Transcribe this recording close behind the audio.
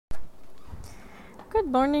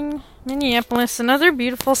Good morning, Minneapolis and other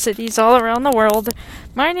beautiful cities all around the world.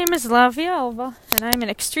 My name is Lavia Alva, and I'm an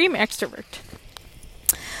extreme extrovert.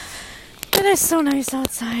 It is so nice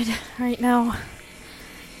outside right now.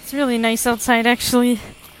 It's really nice outside, actually.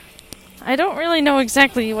 I don't really know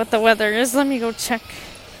exactly what the weather is. Let me go check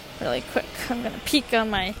really quick. I'm going to peek on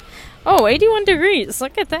my... 81 degrees.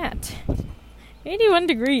 Look at that. 81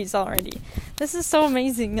 degrees already. This is so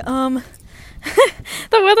amazing.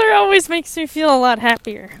 The weather always makes me feel a lot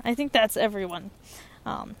happier. I think that's everyone.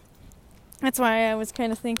 That's why I was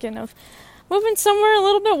kind of thinking of moving somewhere a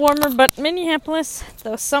little bit warmer, but Minneapolis,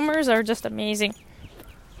 the summers are just amazing.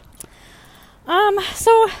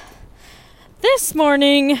 So this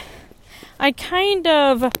morning, I kind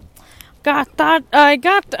of got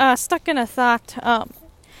stuck in a thought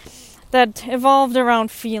that evolved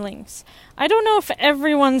around feelings. I don't know if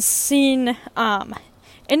everyone's seen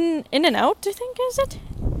In and Out, I think, is it?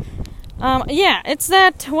 Yeah, it's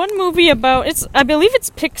that one movie about, I believe it's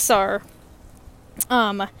Pixar.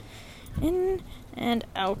 In and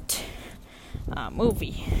Out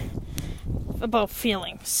movie about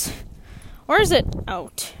feelings. Or is it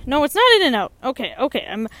Out? No, it's not In and Out. Okay.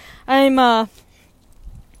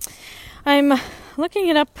 I'm looking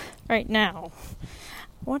it up right now.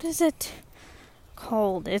 What is it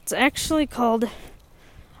called? It's actually called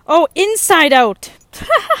Inside Out.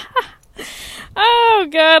 Oh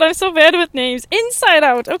god, I'm so bad with names. Inside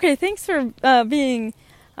Out. Okay, thanks for being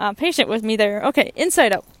patient with me there. Okay,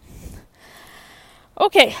 Inside Out.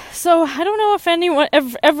 Okay, so I don't know if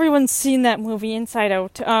everyone's seen that movie, Inside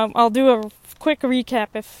Out. I'll do a quick recap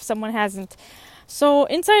if someone hasn't. So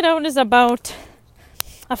Inside Out is about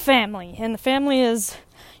a family, and the family is,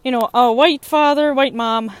 a white father, white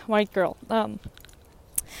mom, white girl. Kind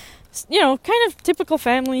of typical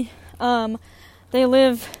family. They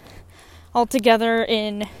live all together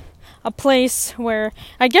in a place where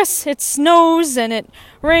I guess it snows and it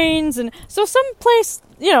rains, and so some place,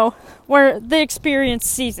 where they experience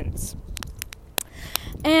seasons.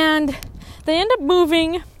 And they end up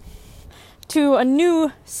moving to a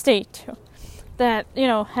new state that,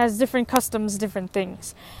 has different customs, different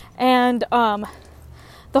things. And the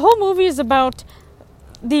whole movie is about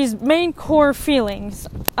these main core feelings.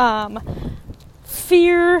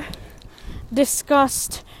 Fear,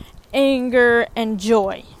 disgust, anger, and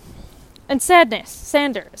joy. And sadness.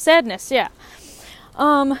 Sadness, yeah.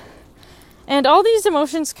 And all these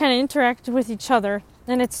emotions kind of interact with each other.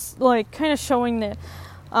 And it's like kind of showing the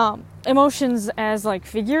emotions as like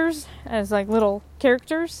figures, as like little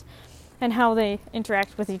characters, and how they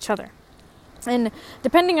interact with each other. And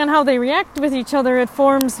depending on how they react with each other, it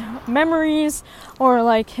forms memories or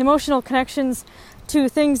like emotional connections to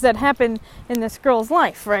things that happen in this girl's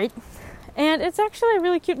life, right? And it's actually a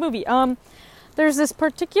really cute movie. There's this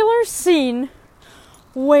particular scene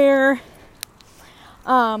where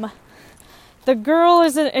the girl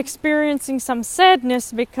is experiencing some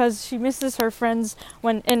sadness because she misses her friends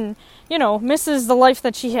misses the life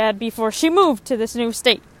that she had before she moved to this new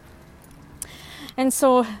state. And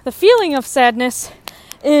so the feeling of sadness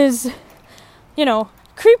is,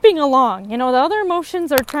 creeping along. The other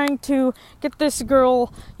emotions are trying to get this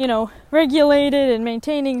girl, regulated and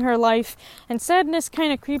maintaining her life. And sadness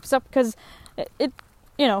kind of creeps up because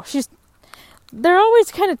they're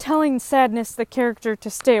always kind of telling sadness, the character, to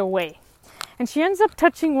stay away. And she ends up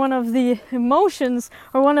touching one of the emotions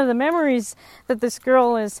or one of the memories that this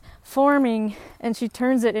girl is forming, and she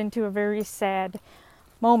turns it into a very sad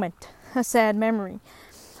moment, a sad memory.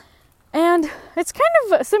 And it's kind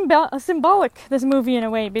of symbolic, this movie, in a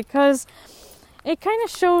way, because it kind of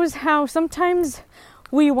shows how sometimes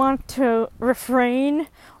we want to refrain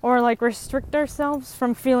or like restrict ourselves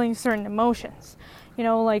from feeling certain emotions.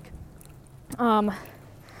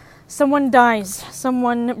 Someone dies,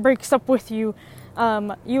 someone breaks up with you,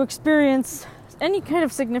 you experience any kind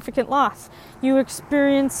of significant loss, you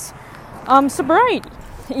experience sobriety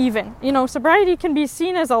even. Sobriety can be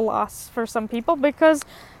seen as a loss for some people because,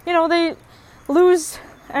 they lose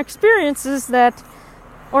experiences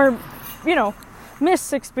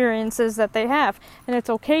miss experiences that they have. And it's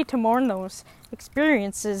okay to mourn those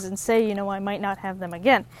experiences and say, I might not have them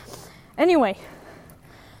again. Anyway,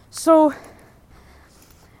 so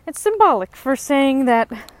it's symbolic for saying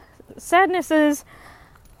that sadness is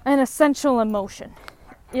an essential emotion.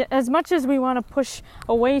 As much as we want to push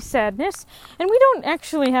away sadness, and we don't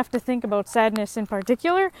actually have to think about sadness in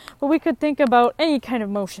particular, but we could think about any kind of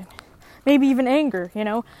emotion. Maybe even anger,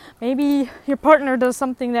 Maybe your partner does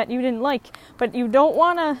something that you didn't like, but you don't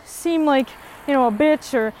want to seem like, a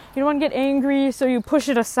bitch, or you don't want to get angry, so you push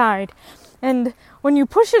it aside. And when you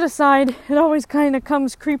push it aside, it always kind of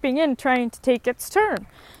comes creeping in, trying to take its turn,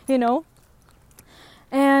 you know?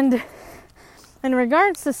 And in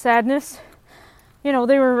regards to sadness, you know,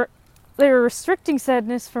 they were restricting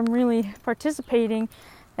sadness from really participating,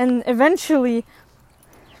 and eventually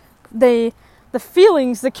the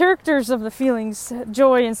characters of the feelings,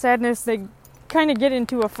 joy and sadness, they kind of get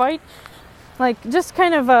into a fight, like just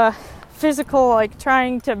kind of a physical, like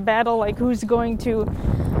trying to battle, like who's going to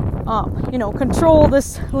control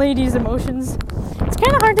this lady's emotions. It's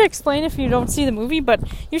kind of hard to explain if you don't see the movie, but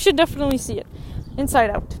you should definitely see it inside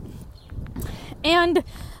out. And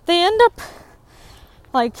they end up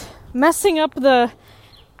like messing up the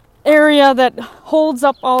area that holds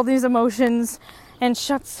up all these emotions and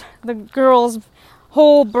shuts the girl's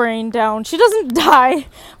whole brain down. She doesn't die,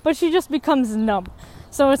 but she just becomes numb.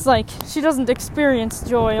 So it's like she doesn't experience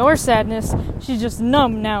joy or sadness. She's just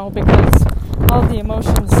numb now because all the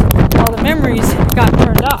emotions, all the memories got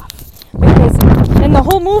turned off. And the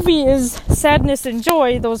whole movie is sadness and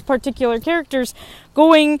joy, those particular characters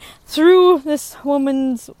going through this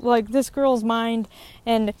girl's mind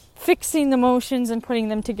and fixing the emotions and putting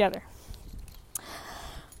them together.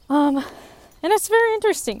 And it's very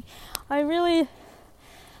interesting. I really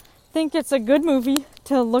think it's a good movie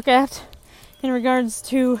to look at in regards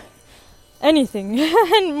to anything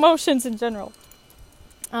and emotions in general.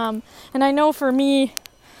 And I know for me,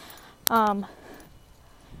 I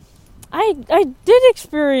did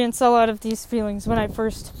experience a lot of these feelings when I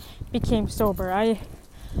first became sober.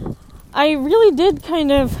 I really did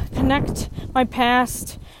kind of connect my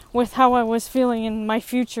past with how I was feeling in my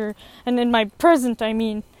future, and in my present, I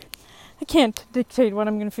mean. I can't dictate what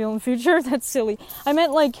I'm going to feel in the future. That's silly. I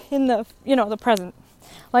meant like in the present.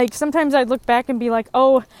 Like sometimes I'd look back and be like,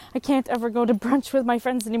 oh, I can't ever go to brunch with my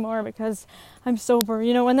friends anymore because I'm sober,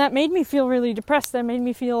 and that made me feel really depressed. That made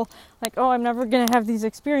me feel like, oh, I'm never going to have these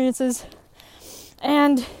experiences.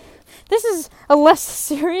 And this is a less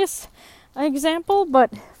serious example,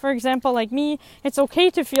 but for example, like me, it's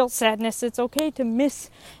okay to feel sadness. It's okay to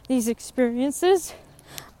miss these experiences.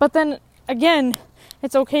 But then again,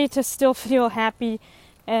 it's okay to still feel happy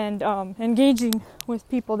and engaging with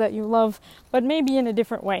people that you love, but maybe in a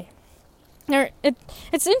different way.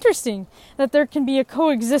 It's interesting that there can be a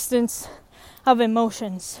coexistence of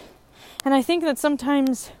emotions. And I think that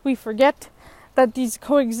sometimes we forget that these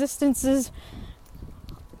coexistences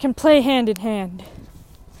can play hand in hand.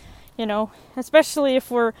 Especially if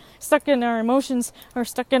we're stuck in our emotions or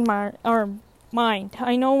stuck in our mind.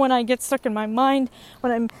 I know when I get stuck in my mind,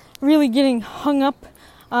 when I'm really getting hung up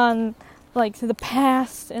on like the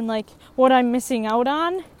past and like what I'm missing out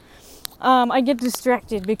on, I get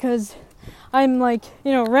distracted because I'm like,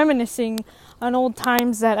 reminiscing on old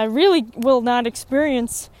times that I really will not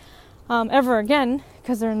experience ever again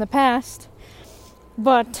because they're in the past.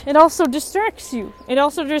 But it also distracts you. It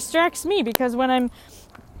also distracts me because when I'm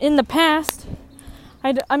in the past,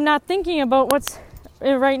 I'm not thinking about what's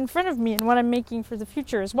right in front of me and what I'm making for the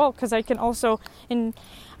future as well, because I can also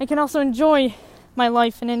enjoy my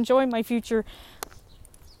life and enjoy my future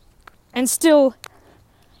and still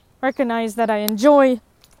recognize that I enjoy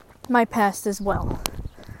my past as well.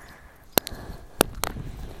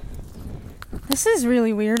 This is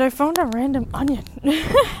really weird. I found a random onion. It's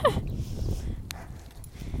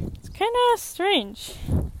kind of strange.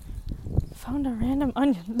 Found a random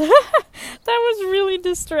onion. That was really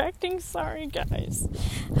distracting. Sorry, guys.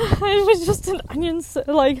 It was just an onion,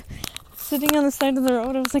 like, sitting on the side of the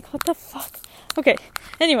road. I was like, what the fuck? Okay,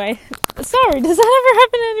 anyway. Sorry, does that ever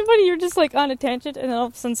happen to anybody? You're just, like, on a tangent, and then all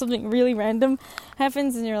of a sudden something really random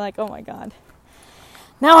happens, and you're like, oh my god.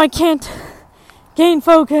 Now I can't gain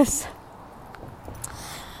focus.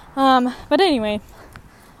 But anyway.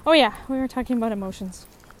 Oh yeah, we were talking about emotions.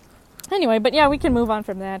 Anyway, but yeah, we can move on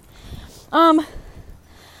from that.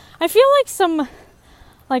 I feel like some,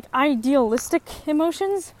 like, idealistic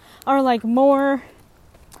emotions are, like, more,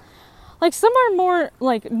 like, some are more,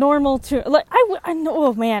 like, normal to, like, I know,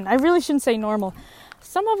 oh man, I really shouldn't say normal.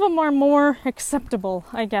 Some of them are more acceptable,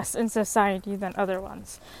 I guess, in society than other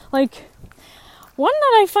ones. Like, one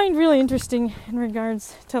that I find really interesting in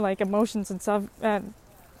regards to, like, emotions and stuff,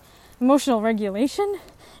 emotional regulation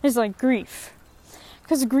is, like, grief.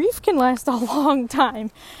 Because grief can last a long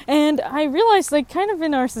time. And I realize, like, kind of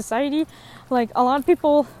in our society, like, a lot of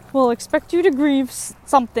people will expect you to grieve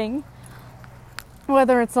something.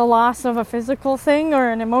 Whether it's a loss of a physical thing or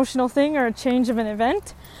an emotional thing or a change of an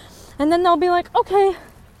event. And then they'll be like, okay,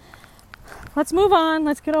 let's move on,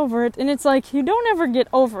 let's get over it. And it's like, you don't ever get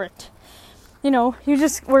over it. You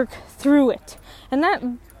just work through it. And that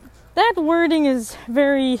that wording is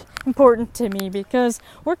very important to me, because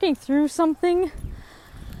working through something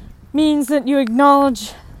means that you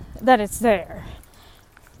acknowledge that it's there.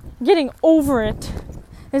 Getting over it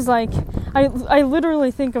is like, I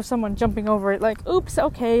literally think of someone jumping over it, like, oops,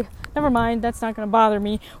 okay, never mind, that's not going to bother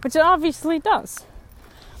me, which it obviously does.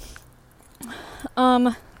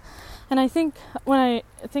 And I think when I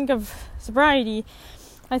think of sobriety,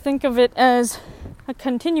 I think of it as a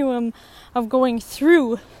continuum of going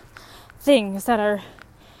through things that are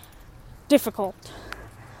difficult.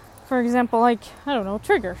 For example, like, I don't know,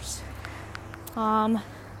 triggers.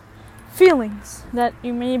 Feelings that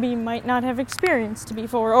you maybe might not have experienced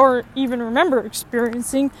before, or even remember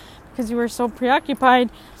experiencing because you were so preoccupied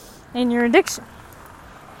in your addiction.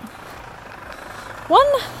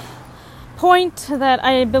 One point that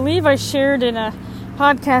I believe I shared in a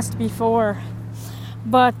podcast before,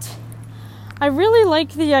 but I really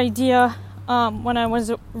like the idea when I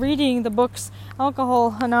was reading the books,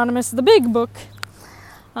 Alcohol Anonymous, the big book.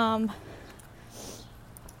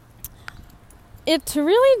 It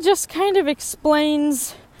really just kind of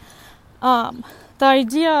explains the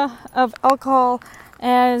idea of alcohol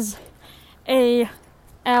as a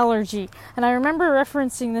allergy. And I remember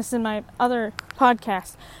referencing this in my other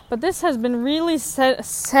podcast, but this has been really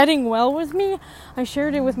setting well with me. I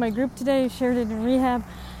shared it with my group today, shared it in rehab,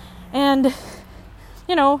 and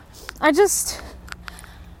you know, I just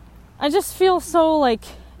feel so like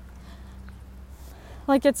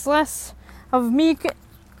it's less of me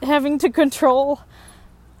having to control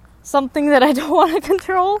something that I don't want to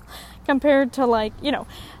control, compared to, like, you know,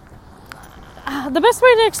 the best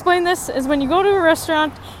way to explain this is when you go to a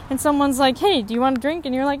restaurant and someone's like, hey, do you want a drink?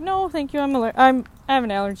 And you're like, no, thank you, I have an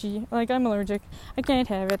allergy, like, I'm allergic, I can't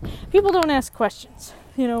have it. People don't ask questions,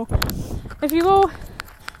 you know. If you go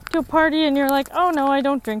to a party and you're like, oh no, I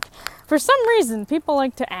don't drink, for some reason people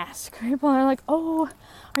like to ask. People are like, oh,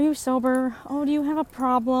 are you sober? Oh, do you have a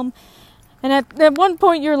problem? And at one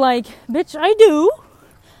point you're like, bitch, I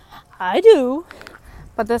do,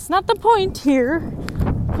 but that's not the point here.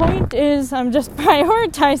 Point is, I'm just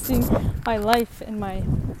prioritizing my life and my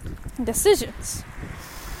decisions.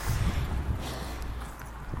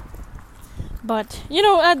 But, you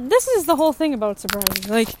know, this is the whole thing about sobriety.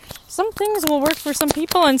 Like, some things will work for some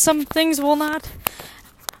people and some things will not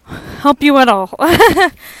help you at all.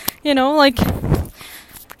 You know, like,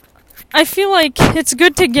 I feel like it's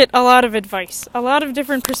good to get a lot of advice, a lot of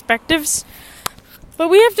different perspectives, but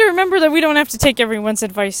we have to remember that we don't have to take everyone's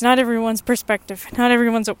advice, not everyone's perspective, not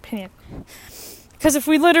everyone's opinion. Because if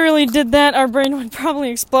we literally did that, our brain would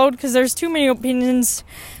probably explode, because there's too many opinions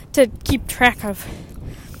to keep track of.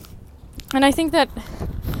 And I think that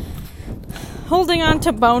holding on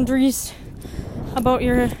to boundaries about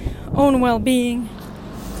your own well-being,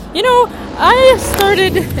 you know, I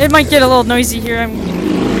started, it might get a little noisy here, I'm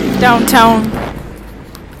downtown,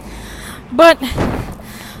 but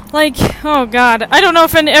like, oh god, I don't know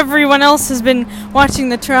if everyone else has been watching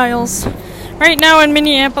the trials right now in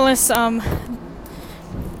Minneapolis. The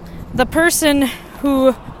person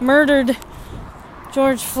who murdered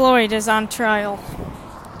George Floyd is on trial,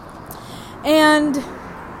 and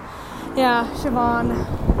yeah, Siobhan,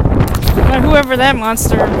 whoever that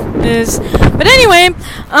monster is, but anyway,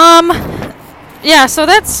 yeah, so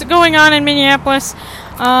that's going on in Minneapolis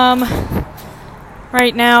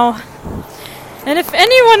right now. And if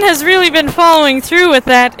anyone has really been following through with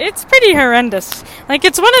that, it's pretty horrendous. Like,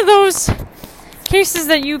 it's one of those cases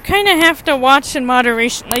that you kind of have to watch in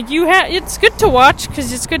moderation. Like, it's good to watch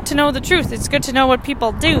because it's good to know the truth. It's good to know what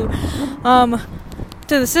people do to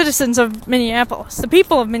the citizens of Minneapolis, the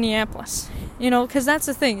people of Minneapolis. You know, because that's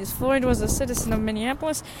the thing, is Floyd was a citizen of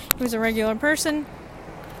Minneapolis. He was a regular person,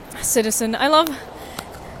 a citizen.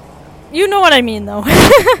 You know what I mean, though.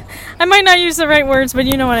 I might not use the right words, but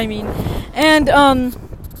you know what I mean. And,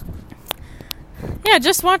 yeah,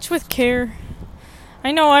 just watch with care.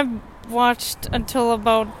 I know I've watched until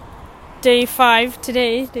about day 5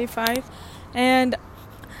 today, day 5. And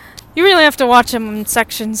you really have to watch them in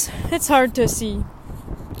sections. It's hard to see.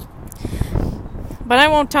 But I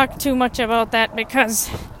won't talk too much about that because,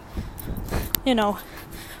 you know,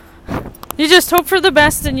 you just hope for the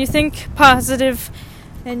best and you think positive.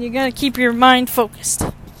 And you gotta keep your mind focused.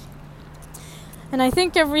 And I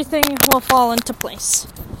think everything will fall into place.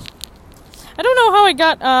 I don't know how I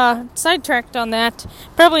got sidetracked on that.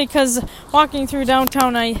 Probably because walking through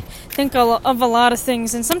downtown I think of a lot of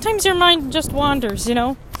things. And sometimes your mind just wanders, you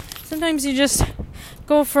know? Sometimes you just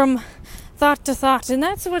go from thought to thought. And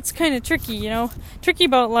that's what's kind of tricky, you know? Tricky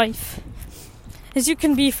about life. Is you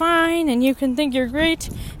can be fine and you can think you're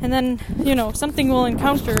great. And then, you know, something will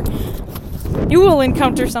encounter you will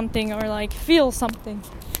encounter something or like feel something.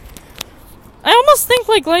 I almost think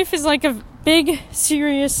like life is like a big,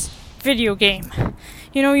 serious video game.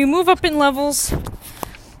 You know, you move up in levels.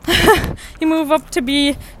 You move up to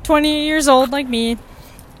be 20 years old like me.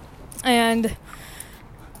 And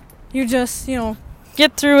you just,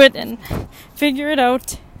 get through it and figure it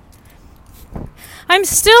out. I'm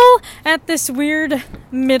still at this weird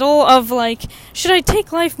middle of like, should I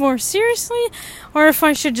take life more seriously or if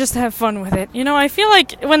I should just have fun with it? I feel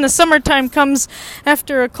like when the summertime comes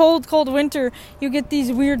after a cold, cold winter, you get these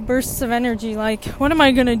weird bursts of energy like, what am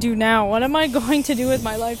I going to do now? What am I going to do with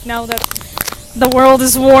my life now that the world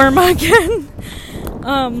is warm again?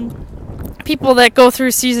 People that go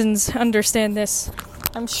through seasons understand this,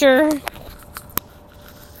 I'm sure.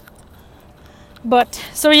 But,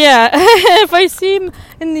 so yeah, if I seem,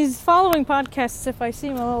 in these following podcasts, if I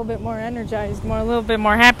seem a little bit more energized, a little bit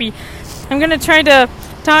more happy, I'm going to try to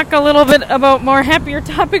talk a little bit about more happier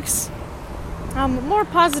topics, more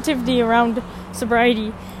positivity around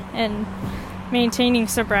sobriety and maintaining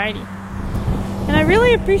sobriety. And I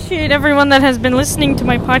really appreciate everyone that has been listening to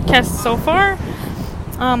my podcast so far.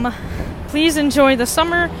 Please enjoy the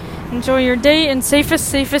summer, enjoy your day, and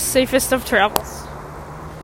safest of travels.